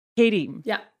Katie.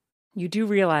 Yeah. You do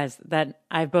realize that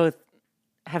I both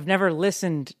have never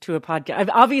listened to a podcast. I've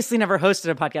obviously never hosted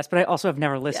a podcast, but I also have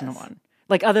never listened to one.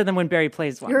 Like, other than when Barry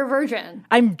plays one. You're a virgin.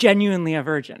 I'm genuinely a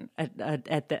virgin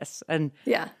at this. And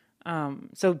yeah.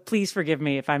 So please forgive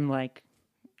me if I'm, like,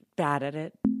 bad at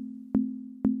it.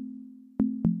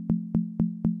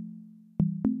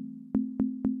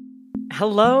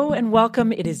 Hello and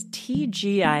welcome. It is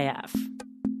TGIF.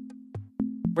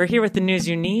 We're here with the news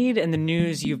you need and the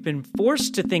news you've been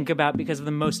forced to think about because of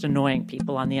the most annoying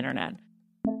people on the internet.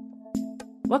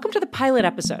 Welcome to the pilot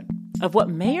episode of what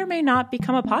may or may not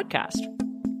become a podcast.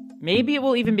 Maybe it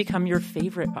will even become your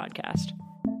favorite podcast.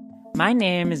 My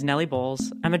name is Nellie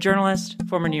Bowles. I'm a journalist,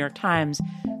 former New York Times,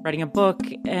 writing a book,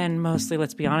 and mostly,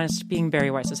 let's be honest, being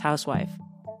Barry Weiss's housewife.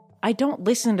 I don't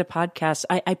listen to podcasts.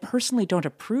 I personally don't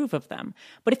approve of them.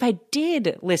 But if I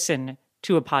did listen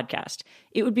to a podcast,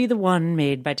 it would be the one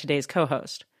made by today's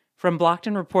co-host. From Blocked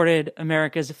and Reported,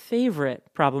 America's favorite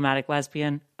problematic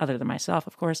lesbian, other than myself,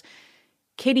 of course,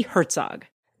 Katie Herzog.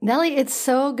 Nellie, it's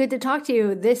so good to talk to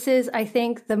you. This is, I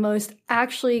think, the most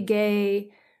actually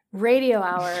gay radio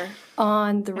hour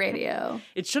on the radio.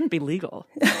 It shouldn't be legal.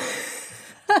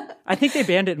 I think they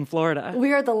banned it in Florida.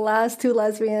 We are the last two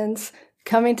lesbians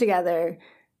coming together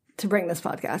to bring this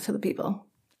podcast to the people.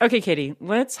 Okay, Katie,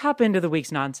 let's hop into the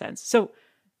week's nonsense. So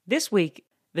this week,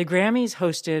 the Grammys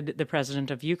hosted the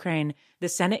president of Ukraine. The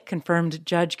Senate confirmed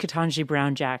Judge Ketanji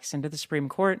Brown Jackson to the Supreme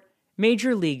Court.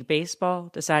 Major League Baseball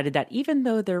decided that even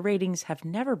though their ratings have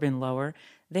never been lower,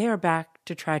 they are back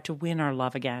to try to win our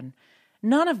love again.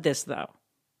 None of this, though,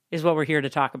 is what we're here to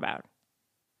talk about.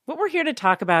 What we're here to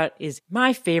talk about is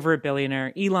my favorite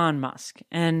billionaire, Elon Musk,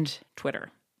 and Twitter.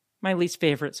 My least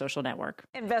favorite social network.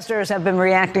 Investors have been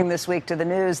reacting this week to the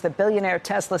news that billionaire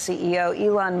Tesla CEO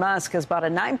Elon Musk has bought a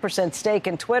 9% stake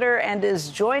in Twitter and is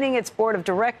joining its board of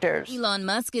directors. Elon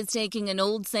Musk is taking an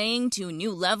old saying to a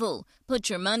new level.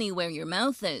 Put your money where your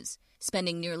mouth is.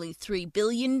 Spending nearly $3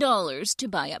 billion to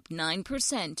buy up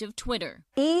 9% of Twitter.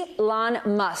 Elon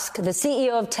Musk, the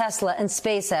CEO of Tesla and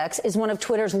SpaceX, is one of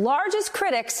Twitter's largest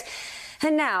critics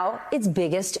and now its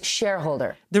biggest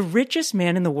shareholder. The richest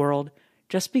man in the world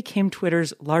just became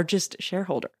Twitter's largest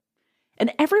shareholder.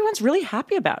 And everyone's really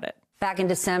happy about it. Back in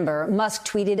December, Musk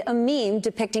tweeted a meme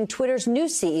depicting Twitter's new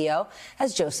CEO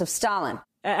as Joseph Stalin.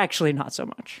 Actually, not so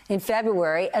much. In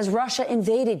February, as Russia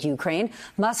invaded Ukraine,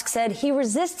 Musk said he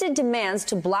resisted demands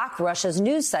to block Russia's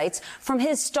news sites from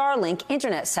his Starlink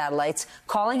internet satellites,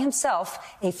 calling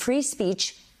himself a free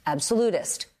speech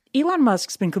absolutist. Elon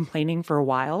Musk's been complaining for a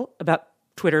while about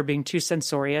Twitter being too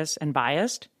censorious and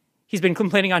biased. He's been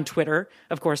complaining on Twitter,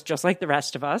 of course, just like the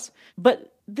rest of us.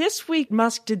 But this week,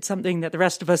 Musk did something that the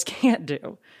rest of us can't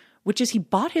do, which is he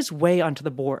bought his way onto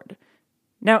the board.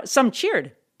 Now, some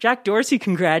cheered. Jack Dorsey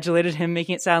congratulated him,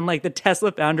 making it sound like the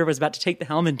Tesla founder was about to take the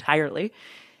helm entirely.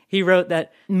 He wrote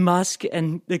that Musk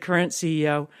and the current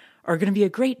CEO are going to be a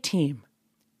great team.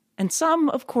 And some,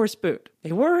 of course, booed.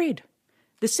 They worried.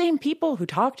 The same people who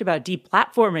talked about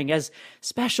deplatforming as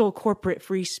special corporate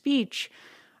free speech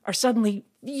are suddenly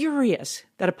furious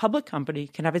that a public company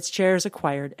can have its shares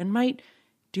acquired and might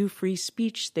do free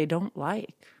speech they don't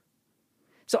like.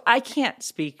 So I can't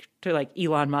speak to like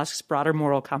Elon Musk's broader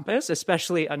moral compass,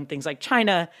 especially on things like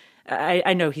China.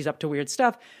 I know he's up to weird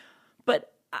stuff,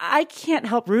 but I can't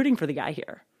help rooting for the guy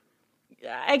here.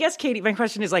 I guess, Katie, my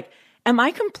question is like, am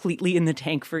I completely in the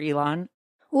tank for Elon?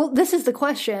 Well, this is the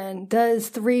question.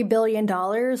 Does $3 billion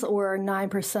or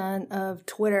 9% of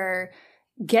Twitter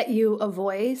get you a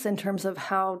voice in terms of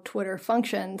how Twitter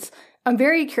functions? I'm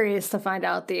very curious to find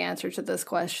out the answer to this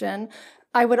question.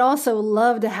 I would also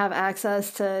love to have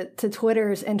access to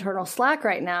Twitter's internal Slack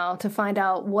right now to find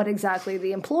out what exactly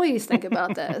the employees think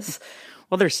about this.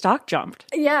 Well, their stock jumped.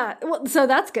 Yeah, well, so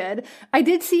that's good. I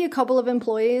did see a couple of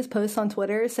employees post on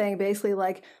Twitter saying basically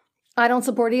like, I don't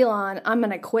support Elon. I'm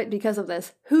going to quit because of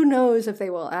this. Who knows if they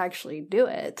will actually do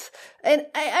it? And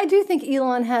I do think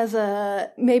Elon has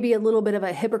maybe a little bit of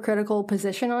a hypocritical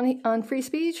position on free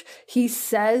speech. He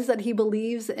says that he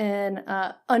believes in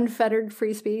unfettered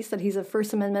free speech, that he's a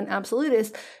First Amendment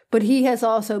absolutist, but he has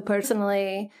also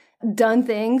personally done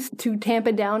things to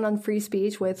tamp down on free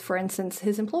speech with, for instance,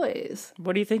 his employees.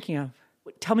 What are you thinking of?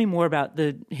 Tell me more about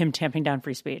him tamping down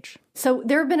free speech. So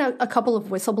there have been a couple of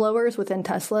whistleblowers within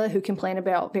Tesla who complain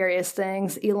about various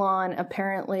things. Elon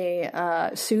apparently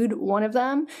sued one of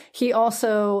them. He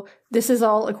also, this is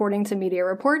all according to media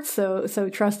reports, so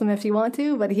trust them if you want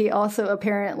to, but he also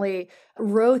apparently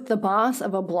wrote the boss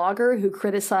of a blogger who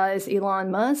criticized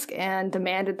Elon Musk and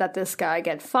demanded that this guy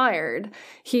get fired.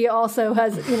 He also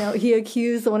has, he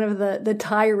accused one of the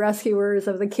Thai rescuers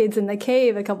of the kids in the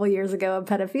cave a couple years ago of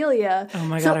pedophilia. Oh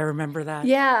my God, I remember that.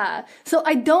 Yeah. So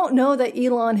I don't know that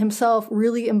Elon himself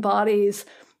really embodies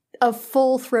a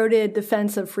full-throated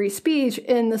defense of free speech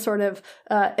in the sort of,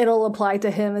 it'll apply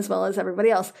to him as well as everybody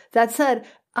else. That said,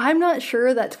 I'm not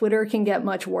sure that Twitter can get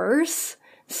much worse.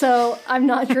 So I'm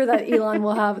not sure that Elon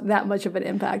will have that much of an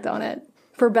impact on it,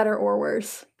 for better or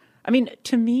worse. I mean,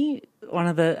 to me, one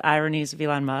of the ironies of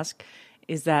Elon Musk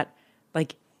is that,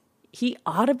 like, he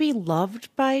ought to be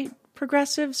loved by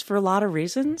progressives for a lot of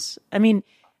reasons. I mean,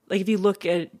 like, if you look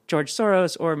at George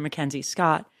Soros or Mackenzie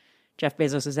Scott, Jeff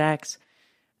Bezos' ex,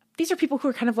 these are people who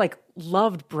are kind of, like,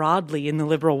 loved broadly in the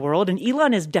liberal world. And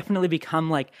Elon has definitely become,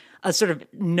 like, a sort of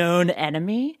known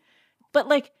enemy. But,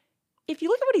 like, if you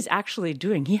look at what he's actually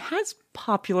doing, he has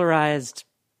popularized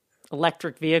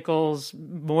electric vehicles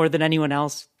more than anyone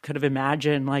else could have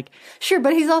imagined. Like, sure,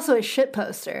 but he's also a shit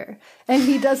poster, and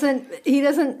he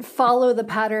doesn't follow the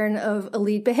pattern of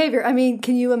elite behavior. I mean,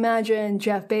 can you imagine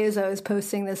Jeff Bezos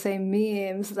posting the same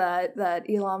memes that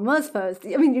Elon Musk posts?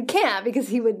 I mean, you can't, because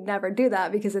he would never do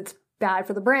that, because it's bad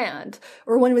for the brand,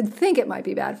 or one would think it might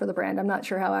be bad for the brand. I'm not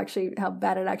sure how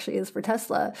bad it actually is for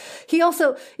Tesla. He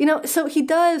also, so he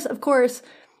does, of course,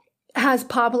 has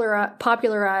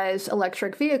popularized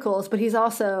electric vehicles, but he's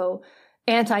also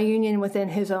anti-union within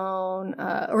his own,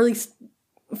 or at least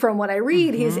from what I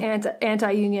read, he's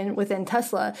anti-union within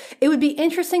Tesla. It would be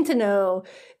interesting to know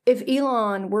if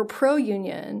Elon were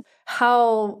pro-union,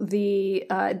 how the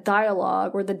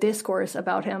dialogue or the discourse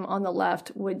about him on the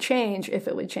left would change, if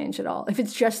it would change at all, if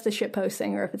it's just the shit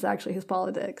posting or if it's actually his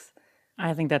politics.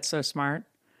 I think that's so smart.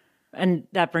 And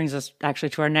that brings us actually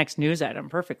to our next news item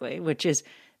perfectly, which is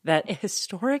that a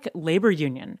historic labor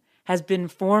union has been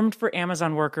formed for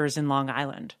Amazon workers in Long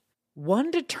Island. One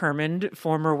determined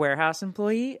former warehouse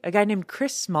employee, a guy named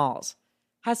Chris Smalls,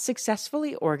 has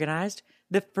successfully organized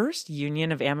the first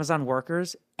union of Amazon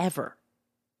workers ever.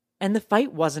 And the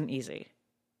fight wasn't easy.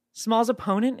 Smalls'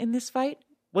 opponent in this fight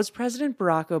was President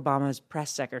Barack Obama's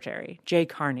press secretary, Jay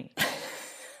Carney,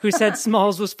 who said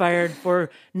Smalls was fired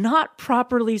for not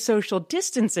properly social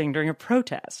distancing during a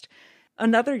protest.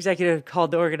 Another executive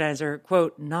called the organizer,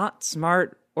 quote, not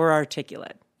smart or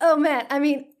articulate. Oh, man. I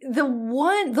mean, the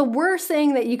worst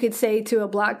thing that you could say to a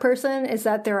Black person is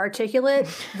that they're articulate.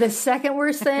 The second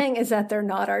worst thing is that they're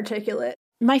not articulate.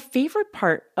 My favorite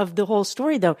part of the whole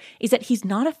story, though, is that he's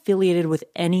not affiliated with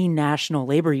any national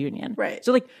labor union. Right.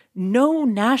 So, like, no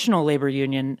national labor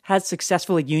union has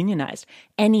successfully unionized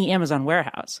any Amazon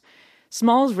warehouse.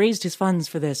 Smalls raised his funds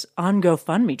for this on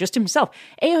GoFundMe, just himself.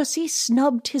 AOC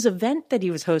snubbed his event that he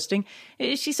was hosting.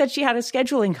 She said she had a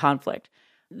scheduling conflict.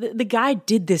 The guy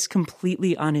did this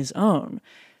completely on his own.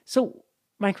 So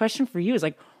my question for you is,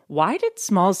 like, why did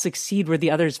Smalls succeed where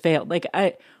the others failed? Like,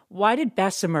 why did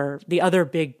Bessemer, the other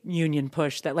big union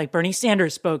push that, like, Bernie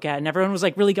Sanders spoke at and everyone was,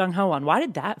 like, really gung-ho on, why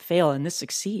did that fail and this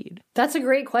succeed? That's a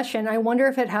great question. I wonder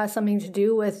if it has something to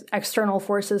do with external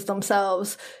forces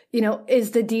themselves.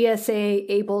 Is the DSA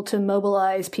able to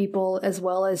mobilize people as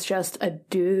well as just a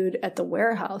dude at the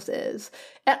warehouse is?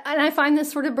 And I find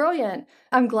this sort of brilliant.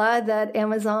 I'm glad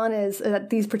that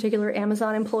these particular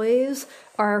Amazon employees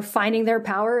are finding their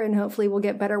power and hopefully will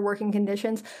get better working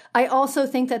conditions. I also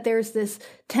think that there's this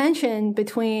tension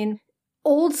between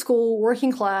old school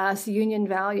working class union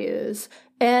values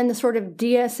and the sort of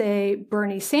DSA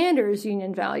Bernie Sanders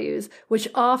union values, which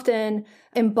often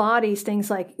embodies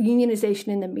things like unionization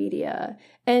in the media.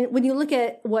 And when you look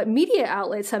at what media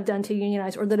outlets have done to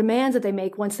unionize, or the demands that they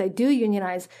make once they do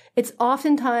unionize, it's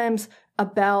oftentimes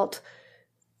about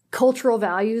cultural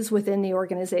values within the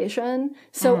organization.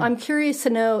 So I'm curious to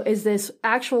know, is this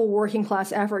actual working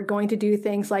class effort going to do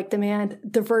things like demand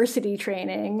diversity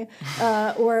training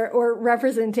or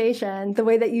representation the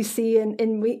way that you see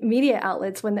in media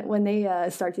outlets when they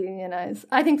start to unionize?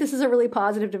 I think this is a really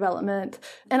positive development.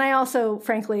 And I also,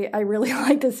 frankly, I really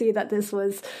like to see that this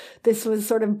was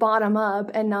sort of bottom up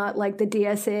and not like the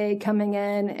DSA coming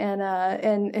in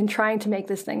and trying to make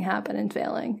this thing happen and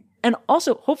failing. And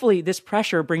also, hopefully, this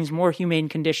pressure brings more humane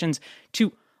conditions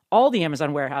to all the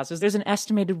Amazon warehouses. There's an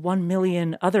estimated 1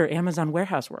 million other Amazon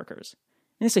warehouse workers.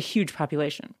 And it's a huge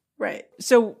population. Right.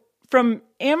 So from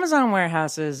Amazon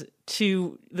warehouses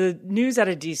to the news out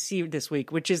of D.C. this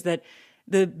week, which is that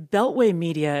The Beltway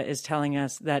media is telling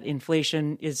us that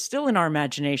inflation is still in our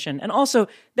imagination, and also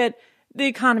that the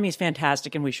economy is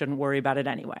fantastic and we shouldn't worry about it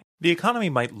anyway. The economy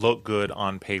might look good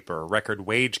on paper. Record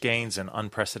wage gains, an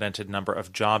unprecedented number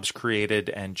of jobs created,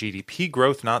 and GDP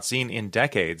growth not seen in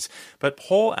decades. But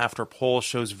poll after poll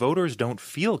shows voters don't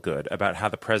feel good about how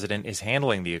the president is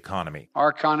handling the economy. Our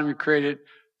economy created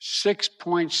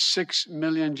 6.6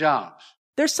 million jobs.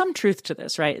 There's some truth to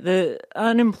this, right? The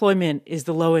unemployment is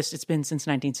the lowest it's been since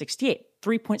 1968,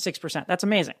 3.6%. That's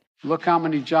amazing. Look how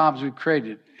many jobs we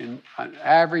created in an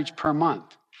average per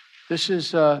month. This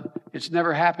is, it's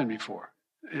never happened before.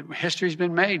 History's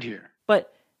been made here.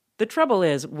 But the trouble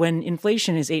is, when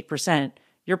inflation is 8%,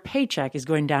 your paycheck is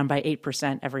going down by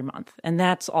 8% every month. And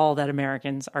that's all that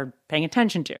Americans are paying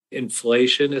attention to.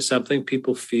 Inflation is something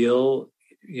people feel,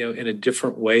 in a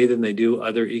different way than they do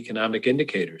other economic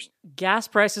indicators. Gas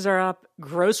prices are up,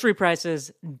 grocery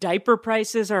prices, diaper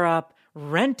prices are up,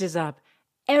 rent is up.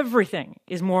 Everything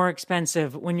is more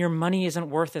expensive when your money isn't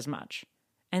worth as much.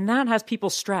 And that has people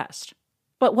stressed.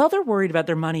 But while they're worried about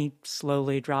their money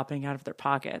slowly dropping out of their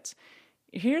pockets,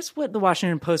 here's what the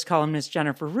Washington Post columnist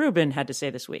Jennifer Rubin had to say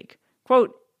this week.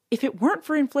 Quote, "If it weren't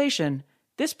for inflation,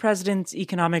 this president's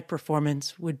economic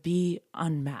performance would be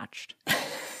unmatched."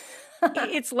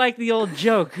 It's like the old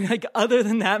joke, like, other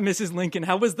than that, Mrs. Lincoln,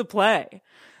 how was the play?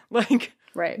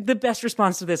 Right. The best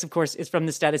response to this, of course, is from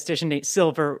the statistician Nate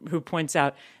Silver, who points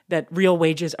out that real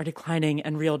wages are declining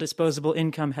and real disposable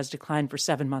income has declined for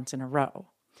 7 months in a row.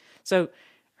 So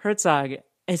Herzog,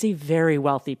 as a very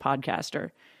wealthy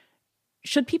podcaster,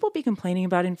 should people be complaining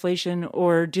about inflation,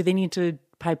 or do they need to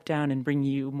pipe down and bring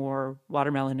you more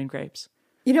watermelon and grapes?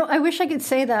 I wish I could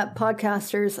say that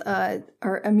podcasters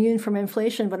are immune from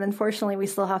inflation, but unfortunately we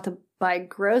still have to buy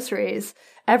groceries.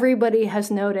 Everybody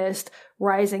has noticed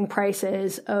rising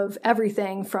prices of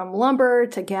everything from lumber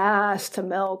to gas to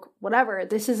milk, whatever.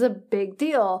 This is a big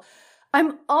deal.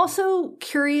 I'm also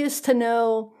curious to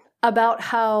know about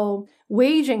how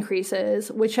wage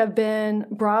increases, which have been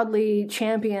broadly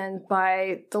championed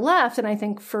by the left, and I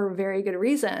think for very good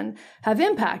reason, have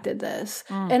impacted this.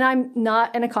 And I'm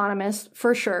not an economist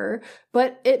for sure,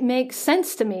 but it makes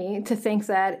sense to me to think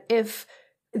that if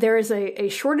there is a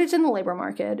shortage in the labor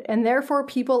market, and therefore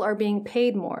people are being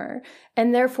paid more,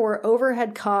 and therefore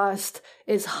overhead cost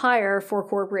is higher for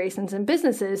corporations and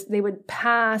businesses, they would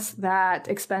pass that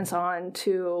expense on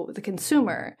to the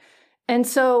consumer. And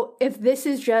so if this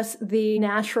is just the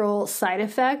natural side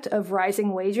effect of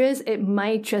rising wages, it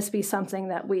might just be something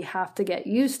that we have to get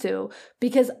used to,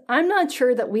 because I'm not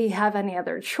sure that we have any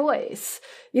other choice.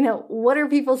 What are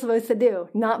people supposed to do?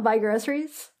 Not buy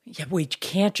groceries? Yeah, we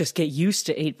can't just get used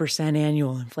to 8%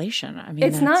 annual inflation. I mean,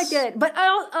 it's not good. But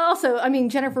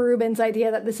Jennifer Rubin's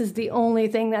idea that this is the only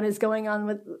thing that is going on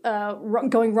with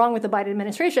going wrong with the Biden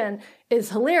administration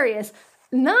is hilarious.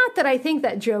 Not that I think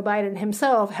that Joe Biden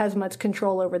himself has much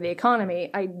control over the economy.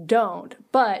 I don't.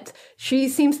 But she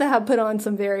seems to have put on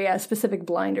some very specific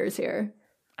blinders here.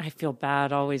 I feel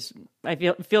bad always.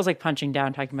 It feels like punching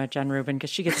down talking about Jen Rubin because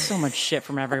she gets so much shit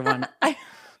from everyone. I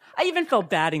even felt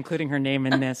bad including her name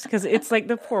in this because it's like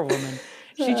the poor woman.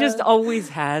 She just always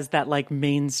has that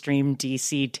mainstream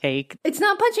DC take. It's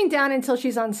not punching down until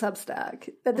she's on Substack.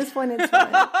 At this point, it's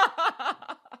fine.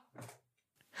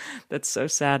 That's so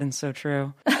sad and so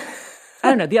true. I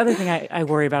don't know. The other thing I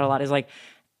worry about a lot is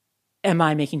am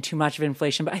I making too much of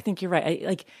inflation? But I think you're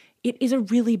right. It is a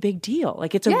really big deal.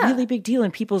 It's a really big deal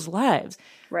in people's lives.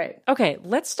 Right. Okay,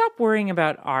 let's stop worrying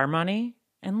about our money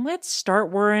and let's start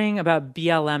worrying about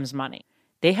BLM's money.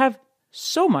 They have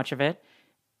so much of it.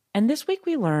 And this week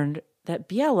we learned that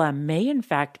BLM may in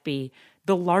fact be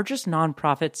the largest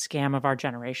nonprofit scam of our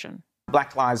generation.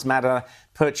 Black Lives Matter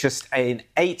purchased an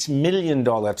 $8 million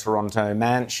Toronto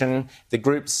mansion. The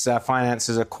group's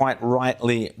finances are quite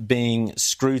rightly being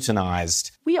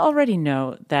scrutinized. We already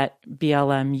know that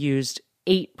BLM used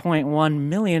 $8.1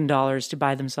 million to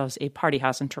buy themselves a party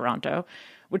house in Toronto,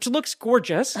 which looks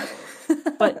gorgeous.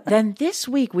 But then this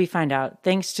week we find out,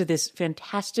 thanks to this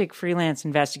fantastic freelance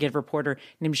investigative reporter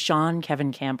named Sean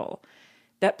Kevin Campbell,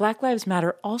 that Black Lives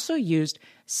Matter also used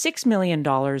 $6 million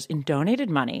in donated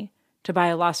money to buy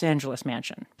a Los Angeles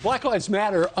mansion. Black Lives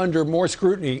Matter under more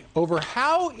scrutiny over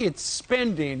how it's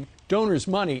spending donors'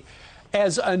 money,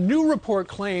 as a new report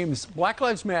claims Black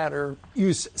Lives Matter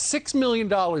used $6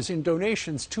 million in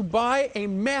donations to buy a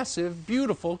massive,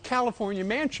 beautiful California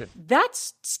mansion.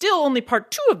 That's still only part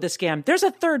 2 of the scam. There's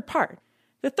a third part.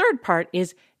 The third part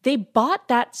is they bought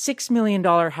that $6 million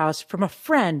house from a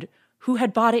friend who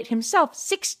had bought it himself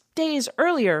 6 days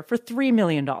earlier for $3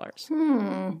 million.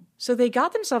 So they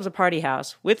got themselves a party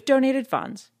house with donated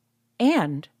funds,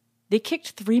 and They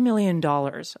kicked $3 million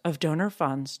of donor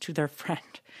funds to their friend.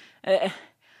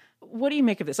 What do you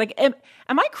make of this? Like, am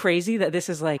I crazy that this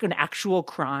is like an actual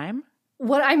crime?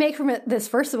 What I make from this,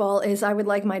 first of all, is I would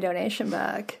like my donation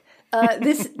back.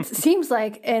 This seems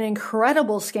like an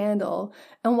incredible scandal.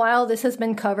 And while this has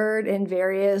been covered in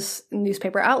various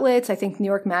newspaper outlets, I think New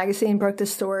York Magazine broke the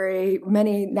story.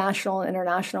 Many national and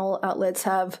international outlets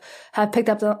have picked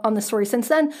up on the story since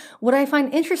then. What I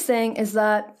find interesting is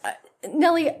that,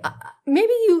 Nellie,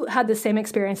 maybe you had the same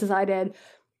experience as I did.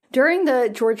 During the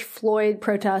George Floyd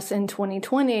protests in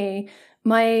 2020,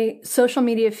 my social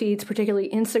media feeds, particularly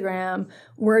Instagram,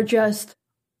 were just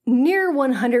near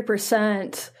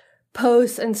 100%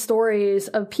 posts and stories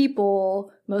of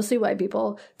people, mostly white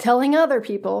people, telling other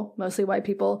people, mostly white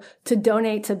people, to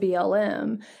donate to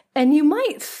BLM. And you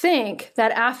might think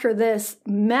that after this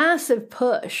massive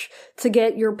push to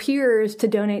get your peers to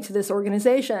donate to this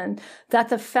organization, that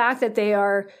the fact that they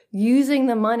are using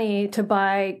the money to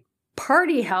buy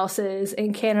party houses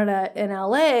in Canada and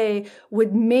LA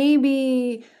would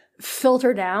maybe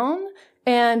filter down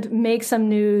and make some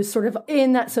news sort of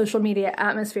in that social media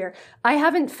atmosphere. I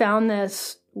haven't found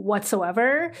this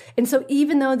whatsoever. And so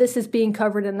even though this is being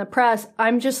covered in the press,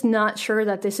 I'm just not sure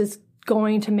that this is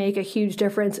going to make a huge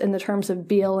difference in the terms of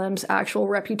BLM's actual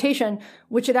reputation,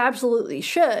 which it absolutely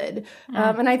should.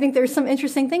 And I think there's some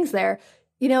interesting things there.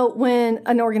 You know, when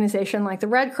an organization like the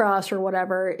Red Cross or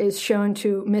whatever is shown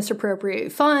to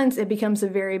misappropriate funds, it becomes a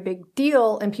very big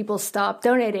deal and people stop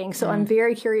donating. So I'm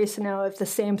very curious to know if the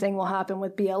same thing will happen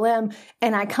with BLM.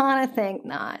 And I kind of think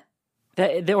not.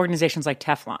 The organization's like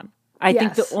Teflon. I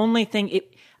think the only thing,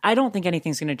 I don't think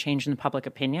anything's going to change in the public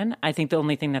opinion. I think the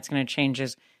only thing that's going to change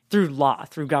is through law,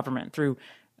 through government, through,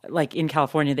 like in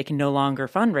California, they can no longer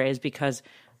fundraise because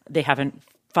they haven't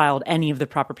filed any of the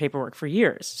proper paperwork for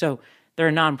years. So they're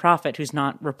a nonprofit who's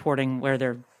not reporting where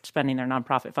they're spending their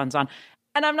nonprofit funds on.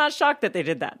 And I'm not shocked that they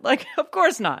did that. Like, of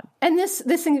course not. And this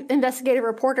investigative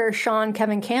reporter,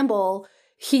 Kevin Campbell,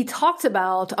 he talked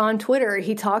about on Twitter,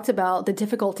 the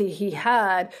difficulty he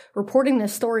had reporting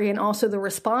this story and also the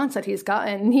response that he's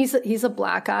gotten. And he's a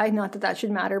black guy, not that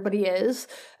should matter, but he is.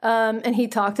 And he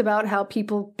talked about how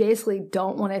people basically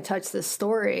don't want to touch this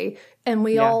story. And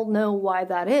we all know why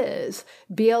that is.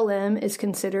 BLM is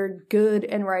considered good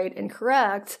and right and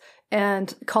correct.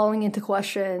 And calling into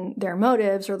question their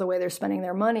motives or the way they're spending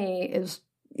their money is,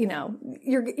 you know,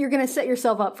 you're going to set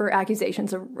yourself up for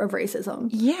accusations of racism.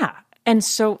 Yeah. And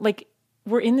so, like,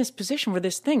 we're in this position where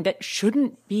this thing that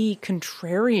shouldn't be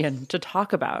contrarian to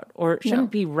talk about or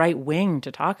shouldn't be right-wing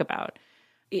to talk about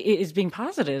is being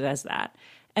posited as that.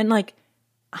 And, like,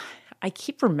 I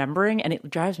keep remembering, and it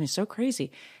drives me so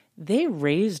crazy, they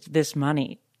raised this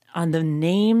money on the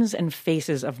names and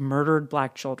faces of murdered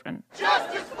Black children.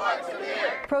 Justice for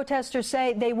Tamir! Protesters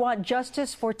say they want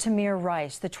justice for Tamir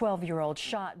Rice, the 12-year-old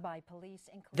shot by police.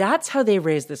 That's how they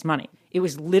raised this money. It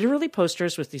was literally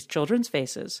posters with these children's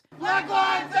faces. Black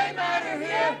lives, they matter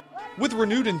here! With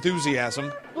renewed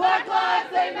enthusiasm. Black lives,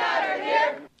 they matter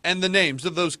here! And the names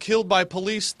of those killed by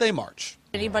police, they march.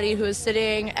 Anybody who is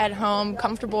sitting at home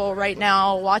comfortable right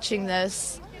now watching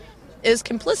this is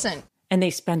complicit. And they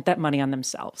spent that money on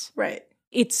themselves. Right.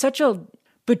 It's such a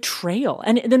betrayal.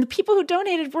 And then the people who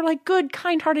donated were like good,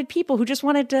 kind-hearted people who just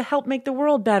wanted to help make the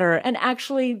world better and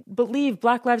actually believe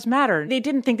Black Lives Matter. They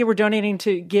didn't think they were donating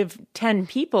to give 10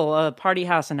 people a party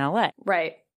house in LA.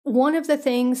 Right. One of the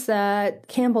things that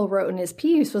Campbell wrote in his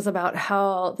piece was about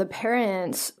how the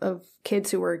parents of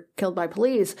kids who were killed by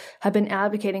police have been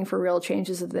advocating for real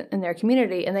changes in their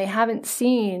community, and they haven't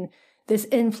seen this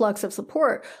influx of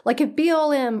support. Like if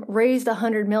BLM raised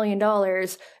 $100 million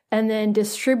and then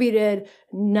distributed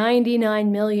 $99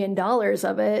 million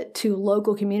of it to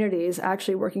local communities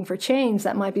actually working for change,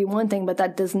 that might be one thing, but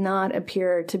that does not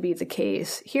appear to be the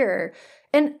case here.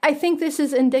 And I think this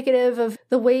is indicative of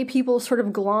the way people sort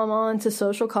of glom on to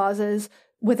social causes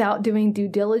without doing due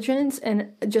diligence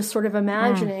and just sort of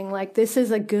imagining like this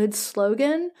is a good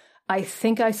slogan. I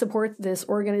think I support this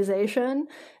organization.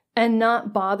 And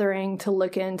not bothering to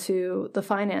look into the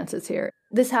finances here.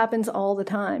 This happens all the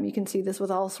time. You can see this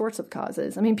with all sorts of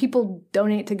causes. I mean, people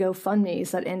donate to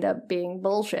GoFundMes that end up being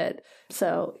bullshit.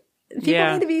 So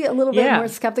people need to be a little bit more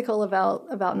skeptical about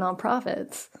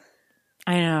nonprofits.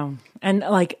 I know. And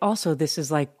like also this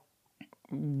is like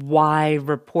why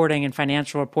reporting and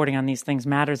financial reporting on these things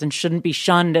matters and shouldn't be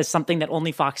shunned as something that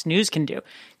only Fox News can do.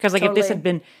 Because like if this had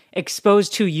been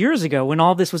exposed 2 years ago when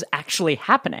all this was actually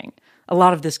happening, a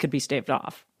lot of this could be staved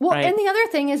off. Well, right? And the other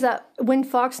thing is that when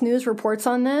Fox News reports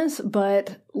on this,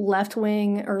 but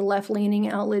left-wing or left-leaning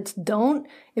outlets don't,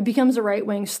 it becomes a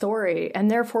right-wing story. And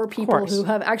therefore, people who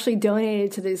have actually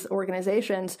donated to these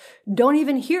organizations don't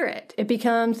even hear it. It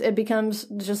becomes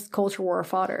just culture war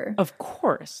fodder. Of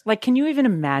course. Like, can you even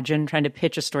imagine trying to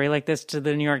pitch a story like this to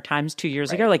the New York Times 2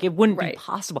 years ago? Like, it wouldn't be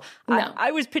possible. No.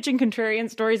 I was pitching contrarian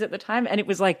stories at the time, and it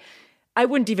was like, I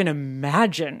wouldn't even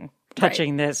imagine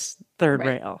touching this third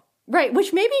rail. Right,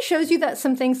 which maybe shows you that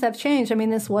some things have changed. I mean,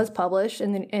 this was published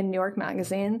in New York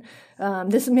Magazine.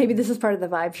 This is part of the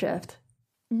vibe shift.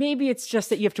 Maybe it's just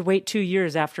that you have to wait 2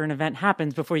 years after an event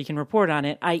happens before you can report on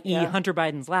it, i.e. Hunter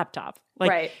Biden's laptop.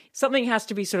 Like, something has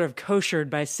to be sort of koshered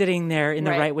by sitting there in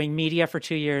the right-wing media for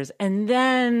 2 years, and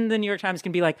then the New York Times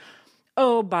can be like,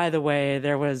 oh, by the way,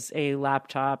 there was a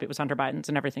laptop, it was Hunter Biden's,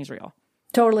 and everything's real.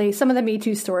 Totally. Some of the Me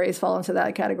Too stories fall into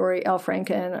that category. Al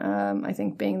Franken, I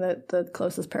think, being the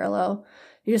closest parallel.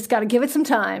 You just got to give it some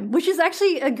time, which is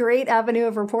actually a great avenue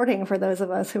of reporting for those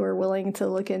of us who are willing to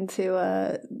look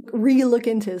into, re-look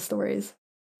into his stories.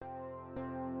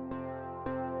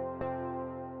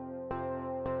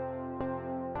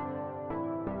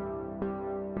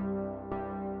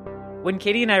 When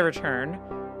Katie and I return,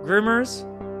 groomers,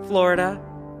 Florida,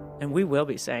 and we will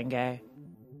be saying gay.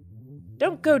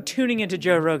 Don't go tuning into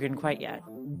Joe Rogan quite yet.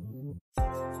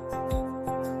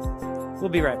 We'll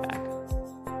be right back.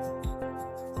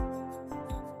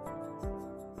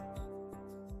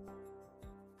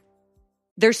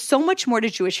 There's so much more to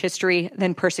Jewish history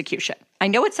than persecution. I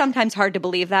know it's sometimes hard to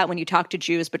believe that when you talk to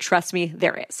Jews, but trust me,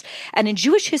 there is. And in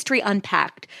Jewish History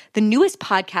Unpacked, the newest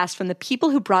podcast from the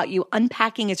people who brought you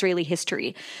Unpacking Israeli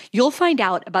History, you'll find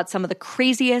out about some of the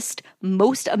craziest,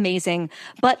 most amazing,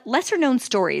 but lesser-known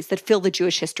stories that fill the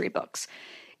Jewish history books.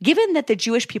 Given that the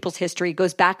Jewish people's history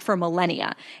goes back for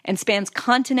millennia and spans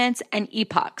continents and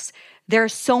epochs, there are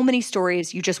so many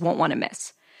stories you just won't want to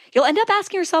miss. You'll end up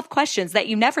asking yourself questions that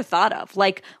you never thought of,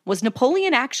 like, was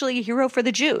Napoleon actually a hero for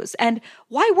the Jews? And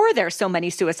why were there so many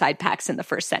suicide pacts in the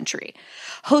first century?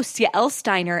 Hosts Yael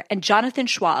Steiner and Jonathan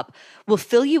Schwab will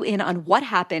fill you in on what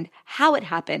happened, how it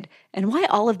happened, and why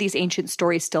all of these ancient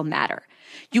stories still matter.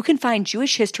 You can find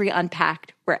Jewish History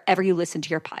Unpacked wherever you listen to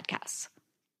your podcasts.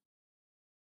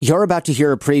 You're about to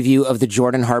hear a preview of The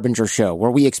Jordan Harbinger Show,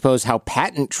 where we expose how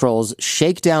patent trolls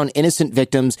shake down innocent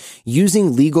victims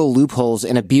using legal loopholes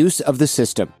and abuse of the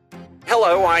system.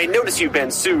 Hello, I notice you've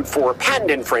been sued for patent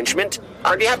infringement.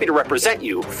 I'd be happy to represent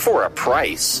you for a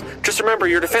price. Just remember,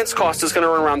 your defense cost is going to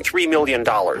run around $3 million.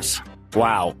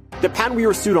 Wow. The patent we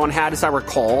were sued on had, as I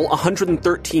recall,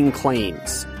 113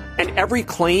 claims. And every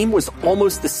claim was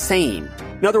almost the same.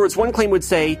 In other words, one claim would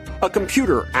say, a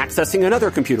computer accessing another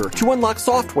computer to unlock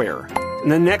software.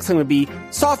 And then the next thing would be,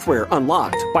 software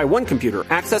unlocked by one computer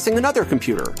accessing another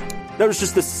computer. That was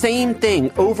just the same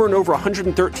thing over and over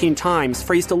 113 times,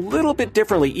 phrased a little bit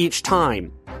differently each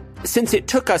time. Since it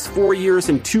took us 4 years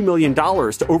and $2 million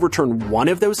to overturn one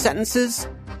of those sentences,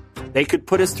 they could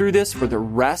put us through this for the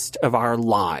rest of our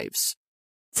lives.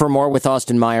 For more with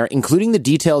Austin Meyer, including the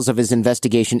details of his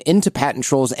investigation into patent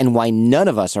trolls and why none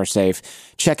of us are safe,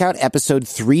 check out episode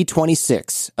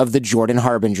 326 of The Jordan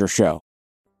Harbinger Show.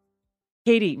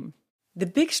 Katie, the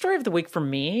big story of the week for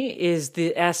me is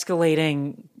the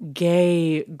escalating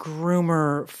gay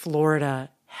groomer Florida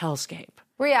hellscape.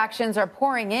 Reactions are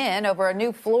pouring in over a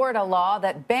new Florida law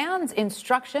that bans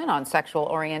instruction on sexual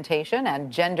orientation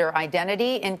and gender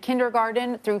identity in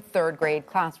kindergarten through third grade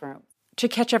classrooms. To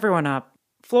catch everyone up,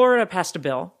 Florida passed a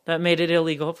bill that made it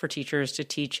illegal for teachers to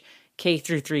teach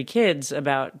K-3 kids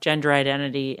about gender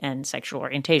identity and sexual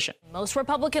orientation. Most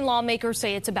Republican lawmakers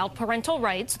say it's about parental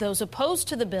rights. Those opposed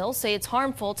to the bill say it's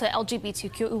harmful to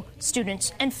LGBTQ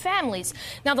students and families.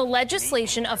 Now, the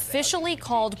legislation officially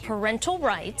called Parental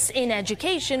Rights in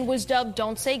Education was dubbed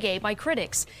Don't Say Gay by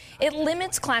critics. It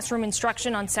limits classroom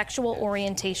instruction on sexual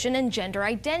orientation and gender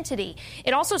identity.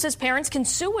 It also says parents can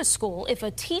sue a school if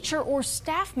a teacher or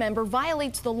staff member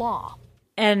violates the law.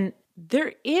 And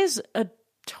there is a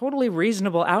totally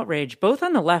reasonable outrage, both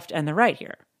on the left and the right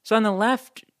here. So on the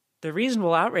left, the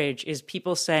reasonable outrage is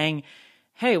people saying,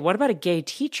 hey, what about a gay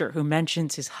teacher who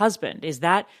mentions his husband? Is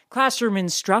that classroom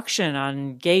instruction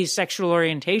on gay sexual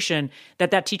orientation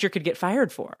that teacher could get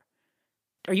fired for?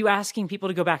 Are you asking people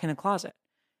to go back in the closet?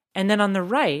 And then on the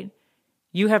right,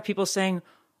 you have people saying,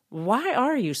 why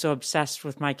are you so obsessed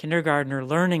with my kindergartner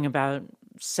learning about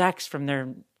sex from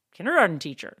their kindergarten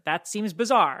teacher? That seems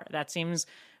bizarre. That seems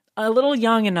a little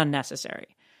young and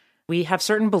unnecessary. We have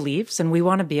certain beliefs, and we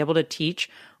want to be able to teach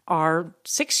our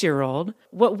 6-year-old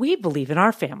what we believe in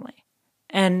our family.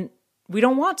 And we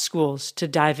don't want schools to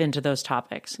dive into those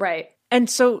topics. Right. And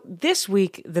so this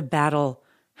week, the battle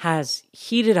has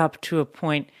heated up to a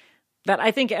point that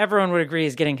I think everyone would agree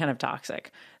is getting kind of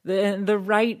toxic. The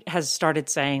right has started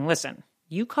saying, listen,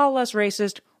 you call us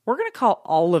racist, we're going to call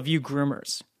all of you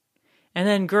groomers. And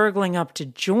then gurgling up to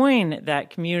join that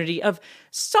community of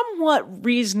somewhat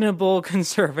reasonable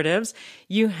conservatives,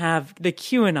 you have the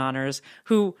QAnoners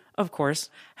who, of course,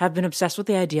 have been obsessed with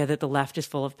the idea that the left is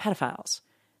full of pedophiles.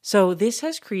 So this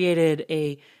has created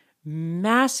a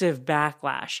massive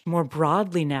backlash more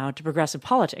broadly now to progressive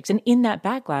politics. And in that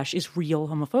backlash is real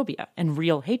homophobia and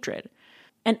real hatred.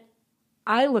 And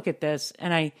I look at this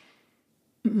and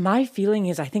my feeling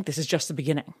is I think this is just the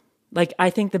beginning. Like, I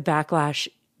think the backlash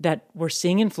that we're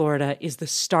seeing in Florida is the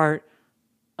start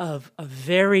of a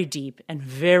very deep and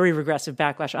very regressive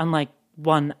backlash, unlike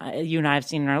one you and I have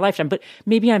seen in our lifetime. But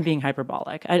maybe I'm being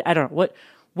hyperbolic. I don't know.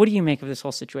 What do you make of this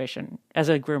whole situation as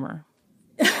a groomer?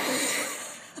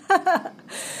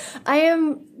 I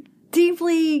am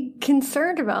deeply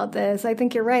concerned about this. I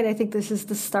think you're right. I think this is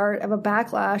the start of a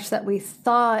backlash that we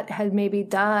thought had maybe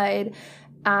died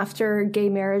after gay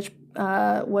marriage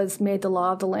was made the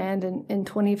law of the land in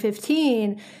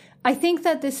 2015. I think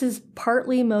that this is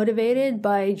partly motivated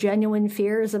by genuine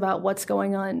fears about what's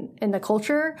going on in the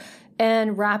culture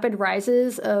and rapid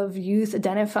rises of youth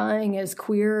identifying as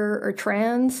queer or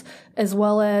trans, as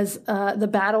well as the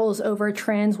battles over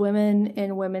trans women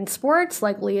in women's sports,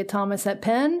 like Leah Thomas at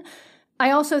Penn. I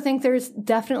also think there's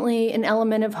definitely an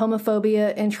element of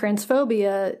homophobia and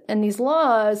transphobia in these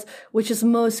laws, which is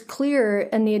most clear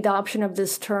in the adoption of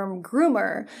this term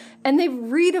groomer. And they've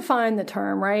redefined the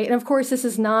term, right? And of course, this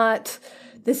is not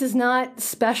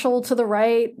special to the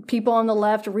right. People on the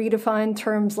left redefine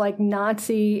terms like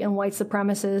Nazi and white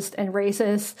supremacist and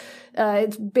racist.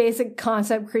 It's basic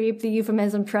concept creep, the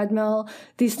euphemism treadmill.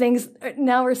 These things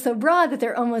now are so broad that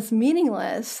they're almost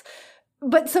meaningless.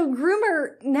 But so groomer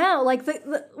now, like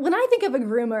when I think of a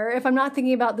groomer, if I'm not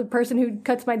thinking about the person who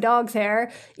cuts my dog's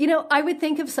hair, I would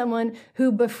think of someone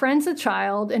who befriends a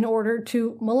child in order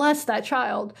to molest that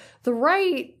child. The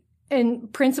right,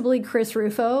 and principally Chris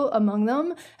Rufo among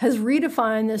them, has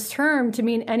redefined this term to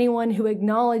mean anyone who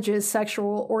acknowledges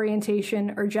sexual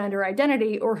orientation or gender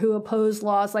identity or who oppose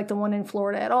laws like the one in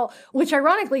Florida at all, which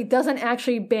ironically doesn't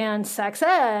actually ban sex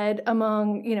ed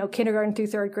among, kindergarten through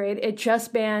third grade. It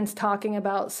just bans talking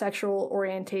about sexual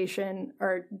orientation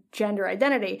or gender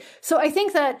identity. So I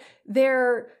think that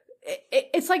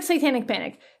it's like satanic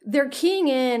panic. They're keying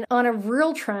in on a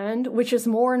real trend, which is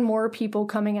more and more people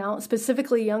coming out,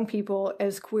 specifically young people,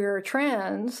 as queer or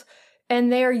trans,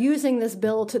 and they are using this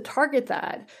bill to target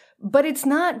that. But it's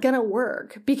not going to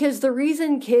work, because the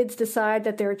reason kids decide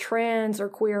that they're trans or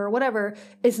queer or whatever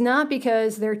is not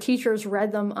because their teachers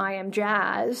read them I Am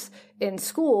Jazz in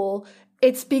school.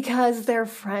 It's because their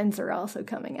friends are also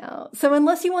coming out. So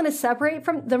unless you want to separate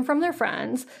them from their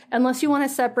friends, unless you want to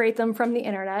separate them from the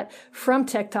internet, from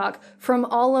TikTok, from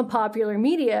all of popular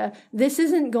media, this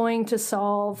isn't going to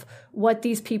solve what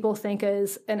these people think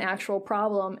is an actual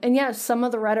problem. And yes, some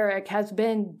of the rhetoric has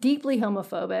been deeply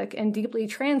homophobic and deeply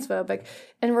transphobic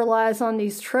and relies on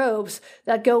these tropes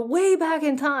that go way back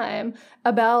in time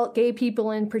about gay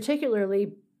people in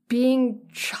particularly being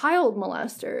child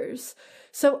molesters.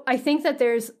 So I think that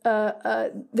there's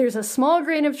a small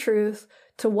grain of truth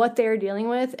to what they're dealing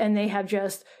with, and they have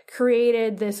just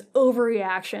created this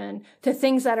overreaction to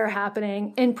things that are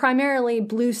happening in primarily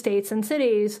blue states and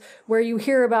cities where you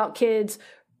hear about kids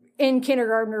in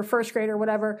kindergarten or first grade or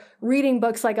whatever reading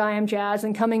books like I Am Jazz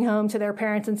and coming home to their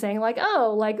parents and saying like,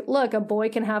 oh, like, look, a boy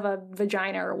can have a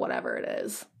vagina or whatever it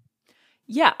is.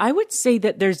 Yeah, I would say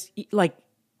that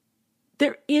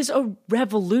there is a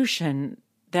revolution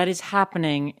that is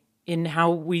happening in how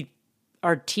we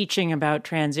are teaching about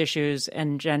trans issues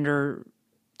and gender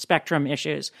spectrum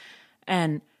issues.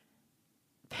 And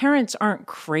parents aren't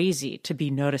crazy to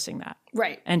be noticing that.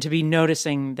 Right. And to be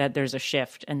noticing that there's a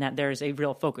shift and that there's a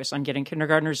real focus on getting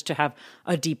kindergartners to have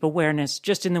a deep awareness,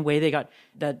 just in the way they got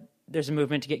that there's a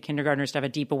movement to get kindergartners to have a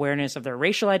deep awareness of their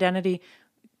racial identity.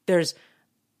 There's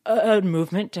a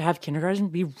movement to have kindergartners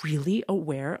be really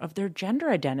aware of their gender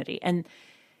identity. And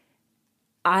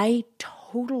I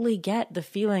totally get the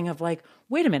feeling of like,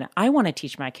 wait a minute, I want to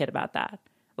teach my kid about that.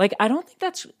 Like, I don't think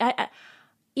that's,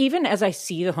 even as I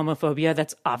see the homophobia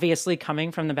that's obviously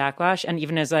coming from the backlash, and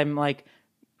even as I'm like,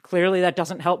 clearly that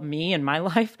doesn't help me in my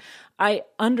life, I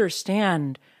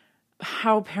understand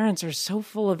how parents are so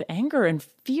full of anger and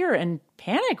fear and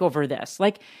panic over this.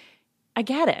 Like, I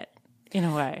get it. in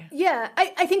a way. Yeah,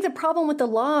 I think the problem with the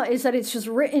law is that it's just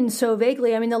written so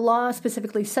vaguely. I mean, the law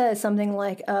specifically says something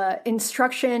like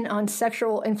instruction on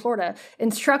sexual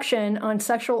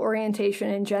orientation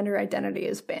and gender identity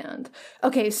is banned.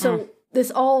 Okay, so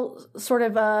this all sort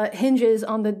of hinges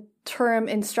on the term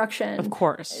instruction. Of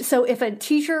course. So if a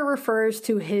teacher refers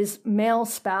to his male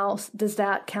spouse, does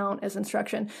that count as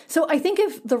instruction? So I think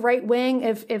if the right wing,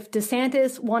 if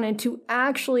DeSantis wanted to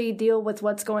actually deal with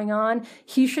what's going on,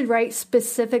 he should write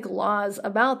specific laws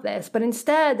about this. But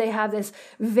instead, they have this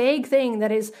vague thing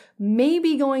that is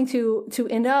maybe going to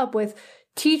end up with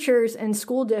teachers and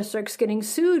school districts getting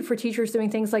sued for teachers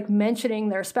doing things like mentioning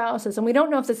their spouses. And we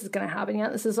don't know if this is going to happen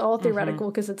yet. This is all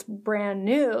theoretical because it's brand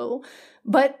new.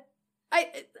 But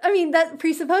I mean, that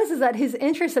presupposes that his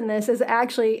interest in this is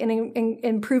actually in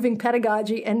improving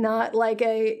pedagogy and not like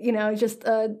just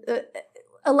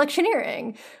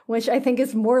electioneering, which I think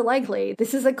is more likely.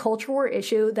 This is a culture war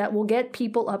issue that will get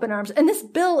people up in arms. And this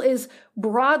bill is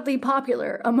broadly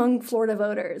popular among Florida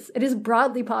voters. It is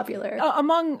broadly popular.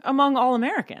 Among all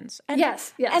Americans. And,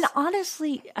 yes. And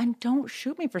honestly, and don't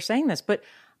shoot me for saying this, but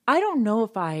I don't know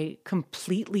if I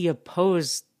completely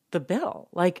oppose the bill.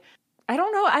 Like, I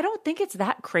don't know. I don't think it's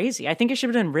that crazy. I think it should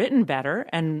have been written better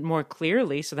and more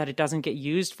clearly so that it doesn't get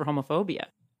used for homophobia.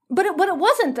 But it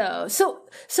wasn't though. So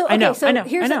okay, I know.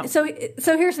 Here's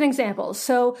an example.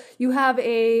 So you have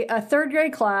a third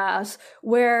grade class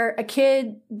where a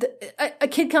kid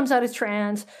comes out as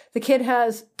trans. The kid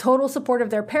has total support of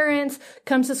their parents.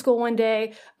 Comes to school one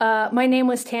day. My name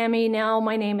was Tammy. Now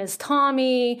my name is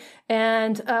Tommy.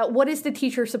 And what is the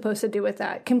teacher supposed to do with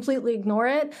that? Completely ignore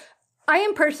it. I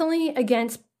am personally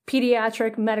against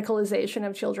pediatric medicalization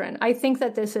of children. I think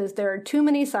that there are too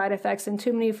many side effects and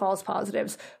too many false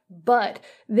positives, but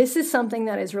this is something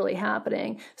that is really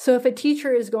happening. So if a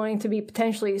teacher is going to be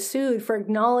potentially sued for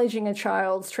acknowledging a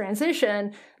child's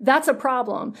transition, that's a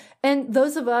problem. And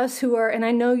those of us who are, and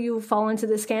I know you fall into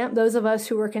this camp, those of us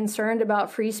who are concerned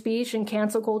about free speech and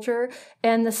cancel culture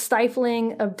and the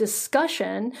stifling of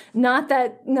discussion, not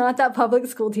that public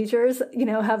school teachers,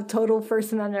 have total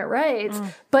First Amendment rights,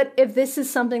 but if this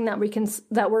is something that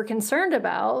we're concerned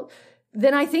about,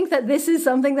 then I think that this is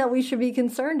something that we should be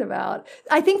concerned about.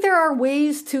 I think there are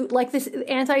ways to, like this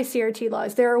anti-CRT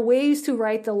laws, there are ways to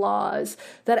write the laws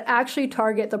that actually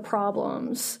target the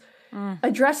problems,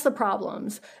 address the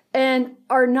problems, and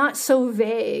are not so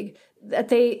vague that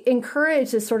they encourage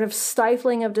this sort of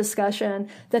stifling of discussion,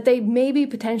 that they maybe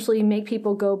potentially make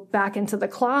people go back into the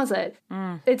closet.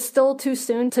 It's still too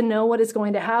soon to know what is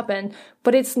going to happen,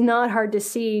 but it's not hard to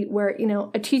see where,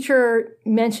 a teacher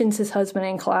mentions his husband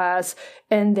in class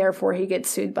and therefore he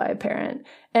gets sued by a parent.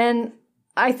 And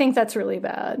I think that's really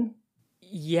bad.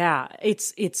 Yeah,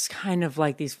 it's kind of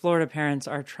like these Florida parents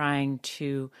are trying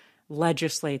to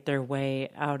legislate their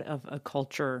way out of a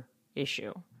culture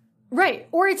issue. Right.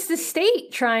 Or it's the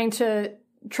state trying to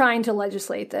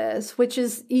legislate this, which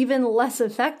is even less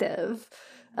effective.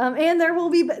 And there will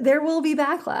be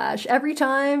backlash every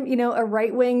time, a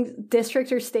right-wing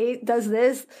district or state does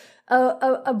this,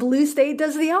 a blue state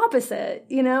does the opposite.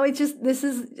 This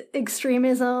is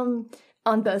extremism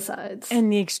on both sides. And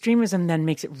the extremism then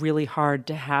makes it really hard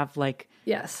to have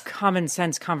yes, common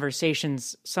sense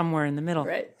conversations somewhere in the middle.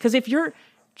 Right. Because if you're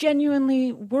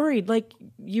genuinely worried, like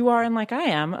you are and like I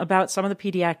am, about some of the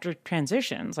pediatric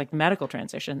transitions, like medical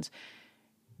transitions,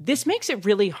 this makes it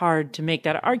really hard to make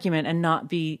that argument and not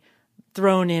be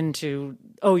thrown into,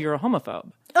 oh, you're a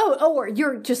homophobe. Or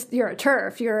you're a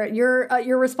TERF.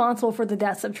 You're responsible for the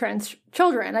deaths of trans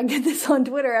children. I get this on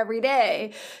Twitter every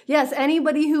day. Yes,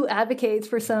 anybody who advocates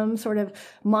for some sort of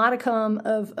modicum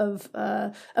of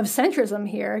centrism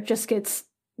here just gets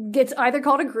either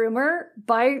called a groomer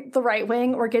by the right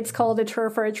wing or gets called a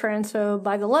TERF or a transphobe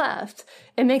by the left.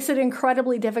 It makes it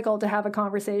incredibly difficult to have a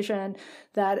conversation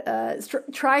that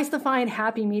tries to find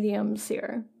happy mediums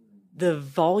here. The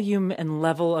volume and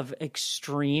level of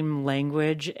extreme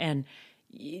language, and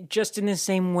just in the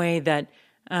same way that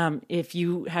if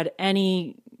you had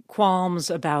any qualms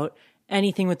about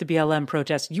anything with the BLM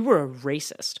protests, you were a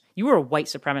racist. You were a white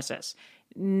supremacist.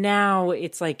 Now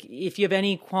it's like, if you have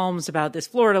any qualms about this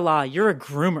Florida law, you're a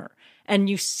groomer. And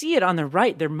you see it on the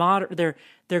right.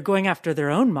 They're going after their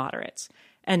own moderates.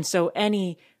 And so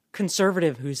any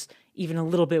conservative who's even a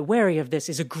little bit wary of this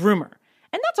is a groomer.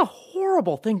 And that's a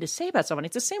horrible thing to say about someone.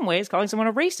 It's the same way as calling someone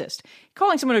a racist.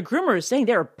 Calling someone a groomer is saying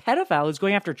they're a pedophile who's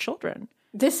going after children.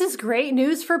 This is great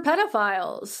news for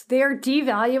pedophiles. They are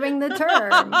devaluing the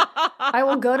term. I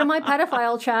will go to my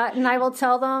pedophile chat and I will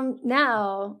tell them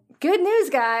now, good news,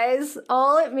 guys.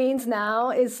 All it means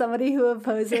now is somebody who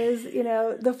opposes,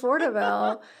 the Florida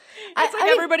bill. It's like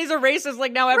everybody's a racist.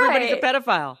 Like now everybody's a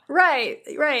pedophile. Right.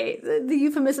 The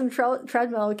euphemism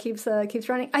treadmill keeps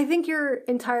running. I think you're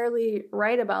entirely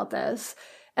right about this.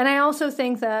 And I also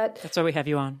think that's why we have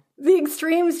you on. The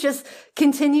extremes just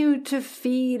continue to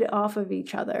feed off of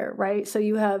each other, right? So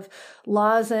you have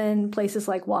laws in places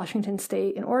like Washington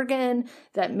State and Oregon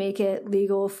that make it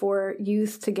legal for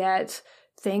youth to get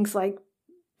things like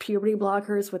puberty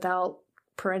blockers without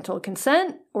parental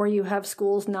consent, or you have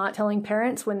schools not telling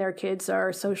parents when their kids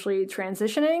are socially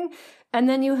transitioning. And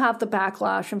then you have the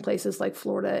backlash in places like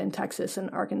Florida and Texas and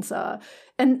Arkansas.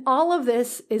 And all of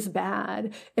this is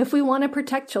bad. If we want to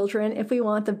protect children, if we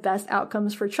want the best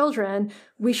outcomes for children,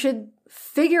 we should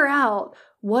figure out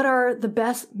what are the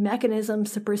best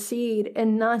mechanisms to proceed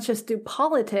and not just do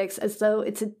politics as though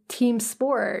it's a team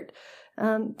sport.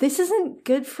 This isn't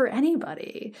good for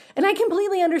anybody. And I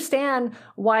completely understand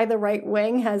why the right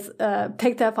wing has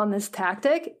picked up on this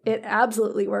tactic. It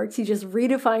absolutely works. You just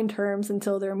redefine terms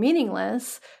until they're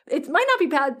meaningless. It might not be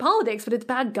bad politics, but it's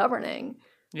bad governing.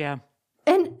 Yeah.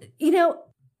 And,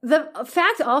 the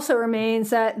fact also remains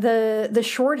that the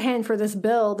shorthand for this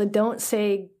bill, the Don't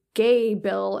Say Gay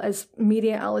bill, as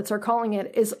media outlets are calling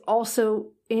it, is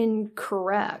also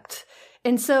incorrect.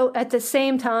 And so at the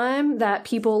same time that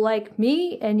people like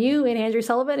me and you and Andrew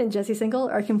Sullivan and Jesse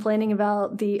Singal are complaining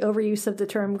about the overuse of the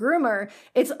term groomer,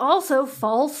 it's also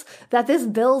false that this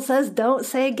bill says don't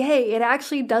say gay. It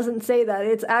actually doesn't say that.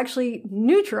 It's actually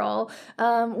neutral,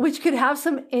 which could have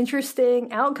some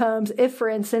interesting outcomes if, for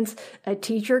instance, a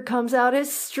teacher comes out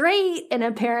as straight and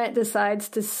a parent decides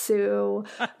to sue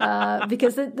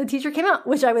because the teacher came out,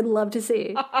 which I would love to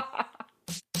see.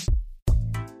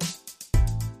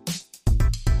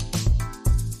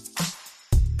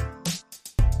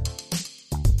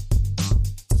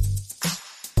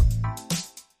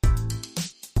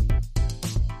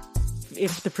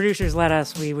 If the producers let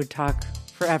us, we would talk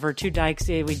forever. Two dykes,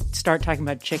 we'd start talking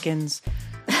about chickens.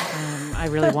 I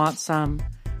really want some.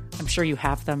 I'm sure you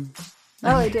have them.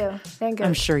 Oh, I do. Thank you.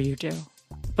 I'm sure you do.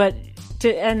 But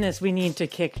to end this, we need to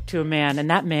kick to a man, and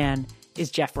that man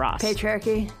is Jeff Ross.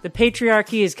 Patriarchy. The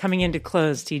patriarchy is coming into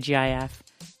close, TGIF.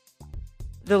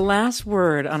 The last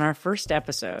word on our first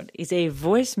episode is a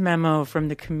voice memo from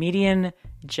the comedian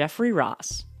Jeffrey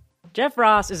Ross. Jeff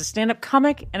Ross is a stand-up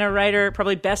comic and a writer,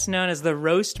 probably best known as the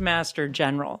Roast Master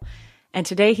General. And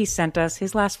today he sent us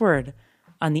his last word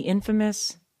on the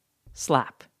infamous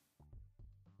slap.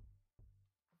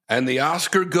 And the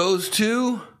Oscar goes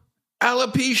to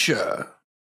alopecia.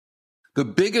 The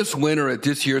biggest winner at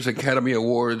this year's Academy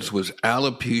Awards was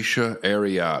alopecia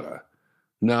areata.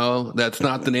 No, that's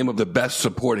not the name of the best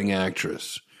supporting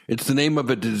actress. It's the name of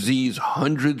a disease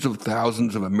hundreds of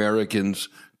thousands of Americans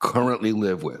currently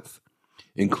live with,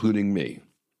 including me.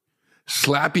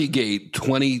 Slappygate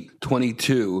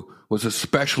 2022 was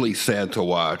especially sad to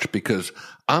watch because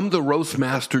I'm the Roast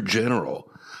Master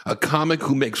General, a comic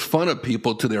who makes fun of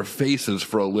people to their faces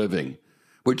for a living,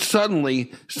 which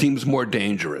suddenly seems more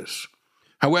dangerous.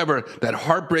 However, that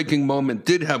heartbreaking moment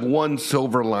did have one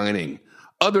silver lining,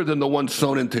 other than the one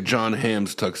sewn into John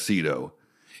Hamm's tuxedo,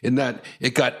 in that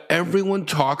it got everyone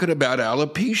talking about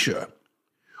alopecia.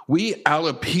 We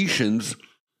alopecians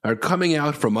are coming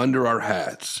out from under our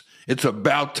hats. It's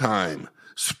about time.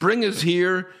 Spring is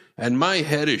here, and my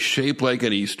head is shaped like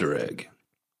an Easter egg.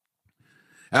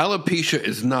 Alopecia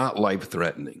is not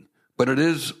life-threatening, but it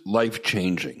is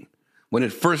life-changing. When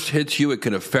it first hits you, it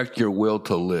can affect your will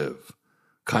to live,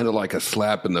 kind of like a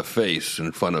slap in the face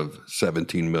in front of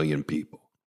 17 million people.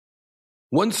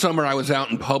 One summer, I was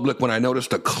out in public when I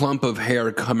noticed a clump of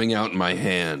hair coming out in my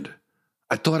hand.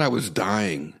 I thought I was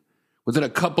dying. Within a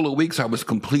couple of weeks, I was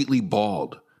completely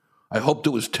bald. I hoped it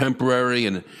was temporary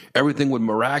and everything would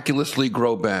miraculously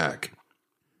grow back.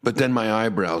 But then my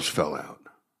eyebrows fell out,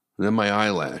 and then my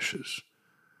eyelashes.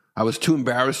 I was too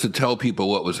embarrassed to tell people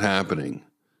what was happening.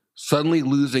 Suddenly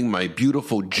losing my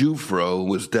beautiful Jufro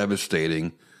was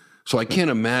devastating, so I can't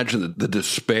imagine the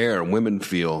despair women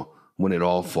feel when it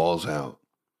all falls out.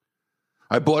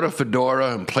 I bought a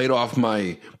fedora and played off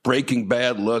my Breaking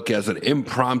Bad look as an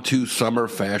impromptu summer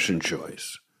fashion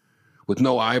choice. With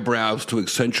no eyebrows to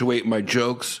accentuate my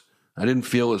jokes, I didn't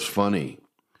feel as funny.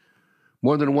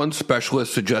 More than one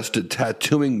specialist suggested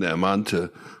tattooing them on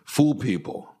to fool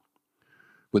people.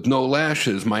 With no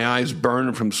lashes, my eyes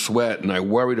burned from sweat, and I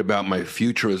worried about my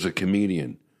future as a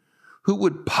comedian. Who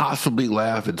would possibly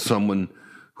laugh at someone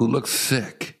who looks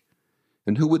sick?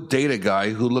 And who would date a guy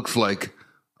who looks like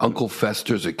Uncle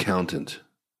Fester's accountant?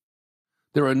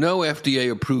 There are no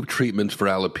FDA-approved treatments for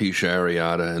alopecia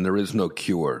areata, and there is no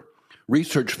cure.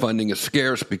 Research funding is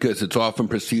scarce because it's often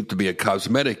perceived to be a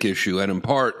cosmetic issue, and in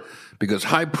part because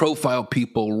high-profile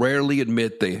people rarely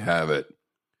admit they have it.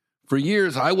 For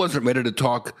years, I wasn't ready to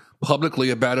talk publicly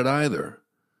about it either.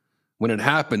 When it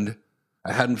happened,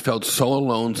 I hadn't felt so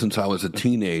alone since I was a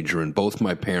teenager and both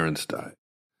my parents died.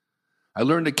 I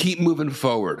learned to keep moving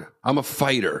forward. I'm a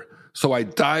fighter, so I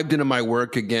dived into my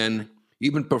work again,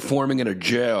 even performing in a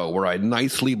jail where I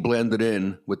nicely blended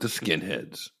in with the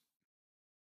skinheads.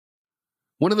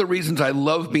 One of the reasons I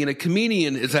love being a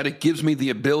comedian is that it gives me the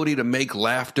ability to make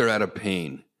laughter out of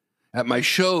pain. At my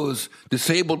shows,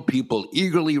 disabled people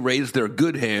eagerly raise their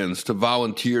good hands to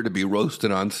volunteer to be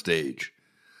roasted on stage.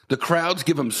 The crowds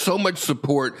give them so much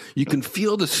support, you can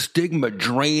feel the stigma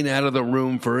drain out of the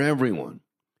room for everyone.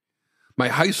 My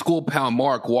high school pal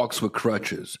Mark walks with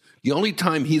crutches. The only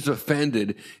time he's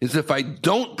offended is if I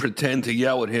don't pretend to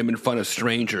yell at him in front of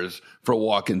strangers for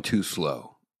walking too slow.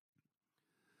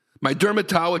 My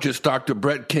dermatologist, Dr.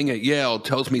 Brett King at Yale,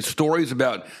 tells me stories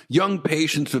about young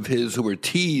patients of his who were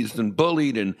teased and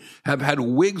bullied and have had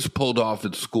wigs pulled off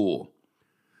at school.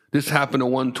 This happened to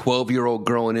one 12-year-old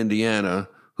girl in Indiana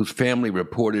whose family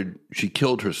reported she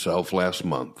killed herself last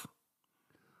month.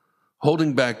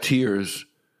 Holding back tears,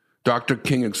 Dr.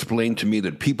 King explained to me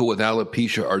that people with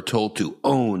alopecia are told to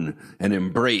own and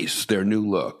embrace their new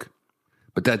look.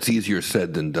 But that's easier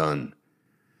said than done.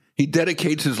 He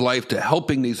dedicates his life to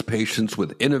helping these patients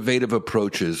with innovative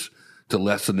approaches to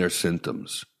lessen their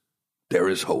symptoms. There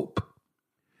is hope.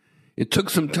 It took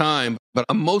some time, but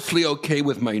I'm mostly okay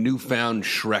with my newfound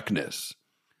Shrekness.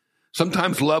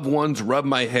 Sometimes loved ones rub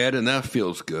my head, and that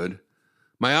feels good.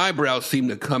 My eyebrows seem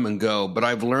to come and go, but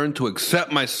I've learned to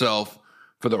accept myself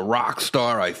for the rock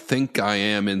star I think I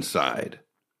am inside.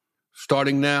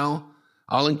 Starting now,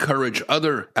 I'll encourage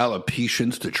other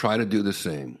alopecians to try to do the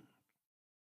same.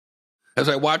 As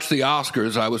I watched the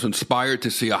Oscars, I was inspired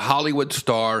to see a Hollywood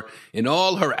star in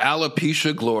all her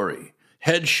alopecia glory,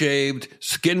 head shaved,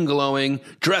 skin glowing,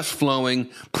 dress flowing,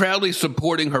 proudly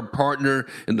supporting her partner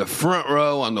in the front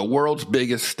row on the world's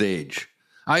biggest stage.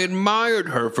 I admired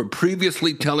her for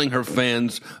previously telling her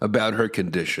fans about her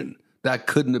condition. That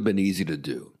couldn't have been easy to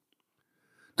do.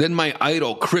 Then my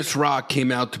idol, Chris Rock,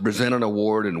 came out to present an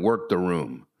award and worked the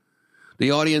room. The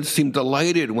audience seemed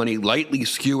delighted when he lightly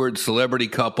skewered celebrity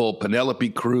couple Penelope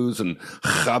Cruz and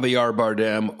Javier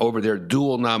Bardem over their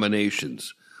dual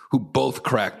nominations, who both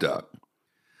cracked up.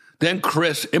 Then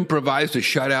Chris improvised a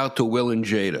shout-out to Will and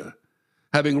Jada.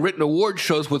 Having written award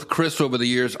shows with Chris over the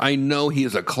years, I know he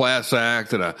is a class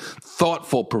act and a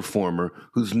thoughtful performer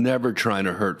who's never trying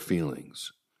to hurt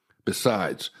feelings.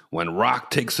 Besides, when Rock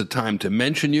takes the time to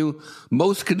mention you,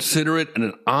 most consider it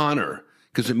an honor,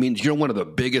 because it means you're one of the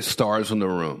biggest stars in the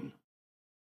room.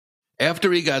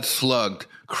 After he got slugged,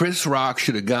 Chris Rock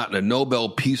should have gotten a Nobel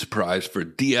Peace Prize for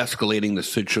de-escalating the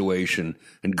situation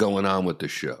and going on with the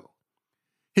show.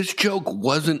 His joke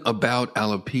wasn't about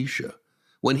alopecia.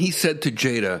 When he said to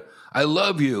Jada, "I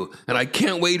love you, and I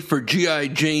can't wait for G.I.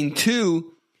 Jane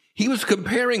 2, he was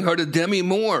comparing her to Demi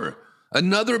Moore,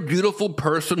 another beautiful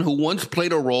person who once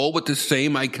played a role with the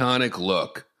same iconic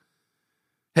look.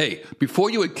 Hey, before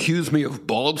you accuse me of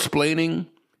bald-splaining,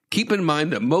 keep in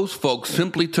mind that most folks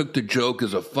simply took the joke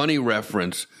as a funny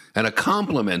reference and a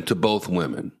compliment to both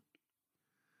women."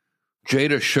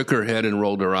 Jada shook her head and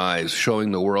rolled her eyes,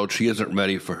 showing the world she isn't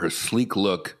ready for her sleek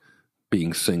look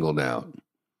being singled out.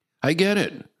 I get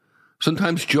it.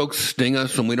 Sometimes jokes sting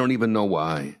us and we don't even know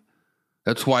why.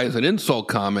 That's why as an insult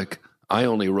comic, I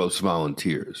only roast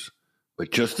volunteers. But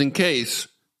just in case,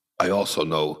 I also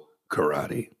know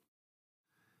karate.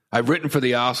 I've written for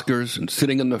the Oscars, and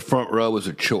sitting in the front row is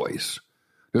a choice.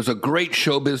 There's a great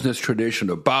show business tradition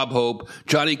of Bob Hope,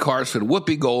 Johnny Carson,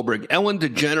 Whoopi Goldberg, Ellen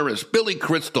DeGeneres, Billy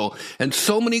Crystal, and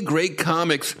so many great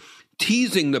comics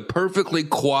teasing the perfectly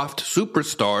coiffed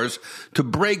superstars to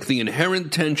break the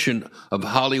inherent tension of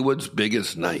Hollywood's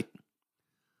biggest night.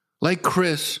 Like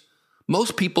Chris,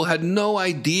 most people had no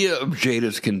idea of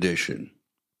Jada's condition.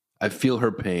 I feel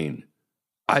her pain.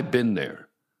 I've been there.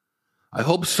 I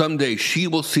hope someday she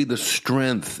will see the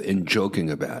strength in joking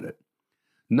about it.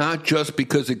 Not just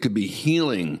because it could be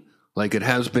healing like it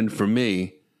has been for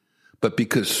me, but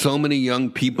because so many young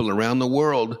people around the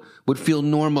world would feel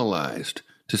normalized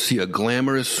to see a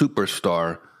glamorous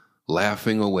superstar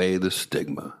laughing away the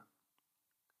stigma.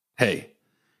 Hey,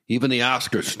 even the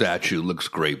Oscar statue looks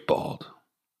great bald.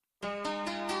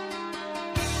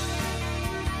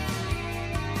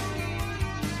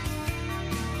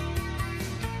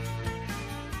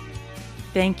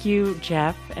 Thank you,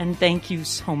 Jeff, and thank you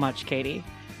so much, Katie.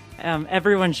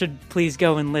 Everyone should please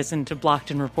go and listen to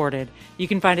Blocked and Reported. You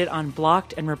can find it on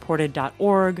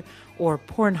blockedandreported.org or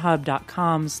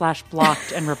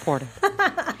pornhub.com/blocked and reported.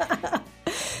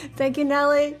 Thank you,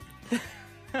 Nellie.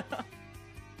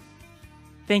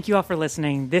 Thank you all for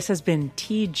listening. This has been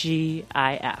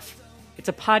TGIF. It's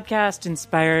a podcast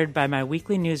inspired by my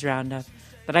weekly news roundup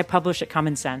that I publish at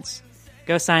Common Sense.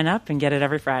 Go sign up and get it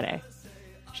every Friday.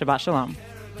 Shabbat Shalom.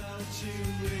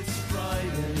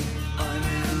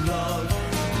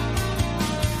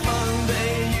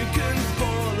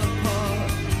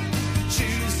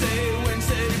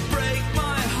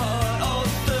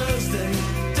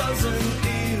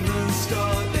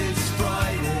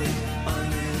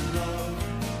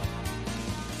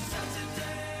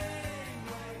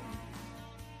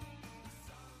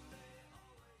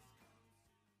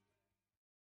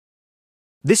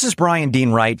 This is Brian Dean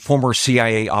Wright, former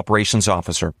CIA operations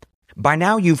officer. By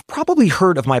now, you've probably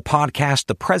heard of my podcast,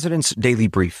 The President's Daily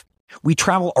Brief. We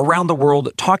travel around the world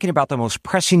talking about the most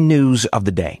pressing news of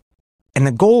the day. And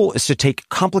the goal is to take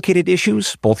complicated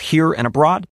issues, both here and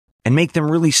abroad, and make them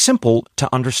really simple to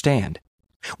understand.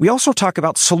 We also talk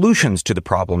about solutions to the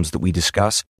problems that we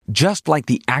discuss, just like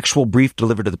the actual brief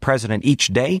delivered to the president each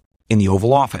day in the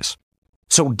Oval Office.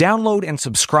 So download and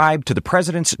subscribe to The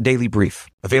President's Daily Brief,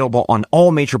 available on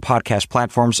all major podcast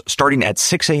platforms starting at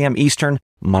 6 a.m. Eastern,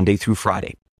 Monday through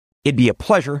Friday. It'd be a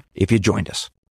pleasure if you joined us.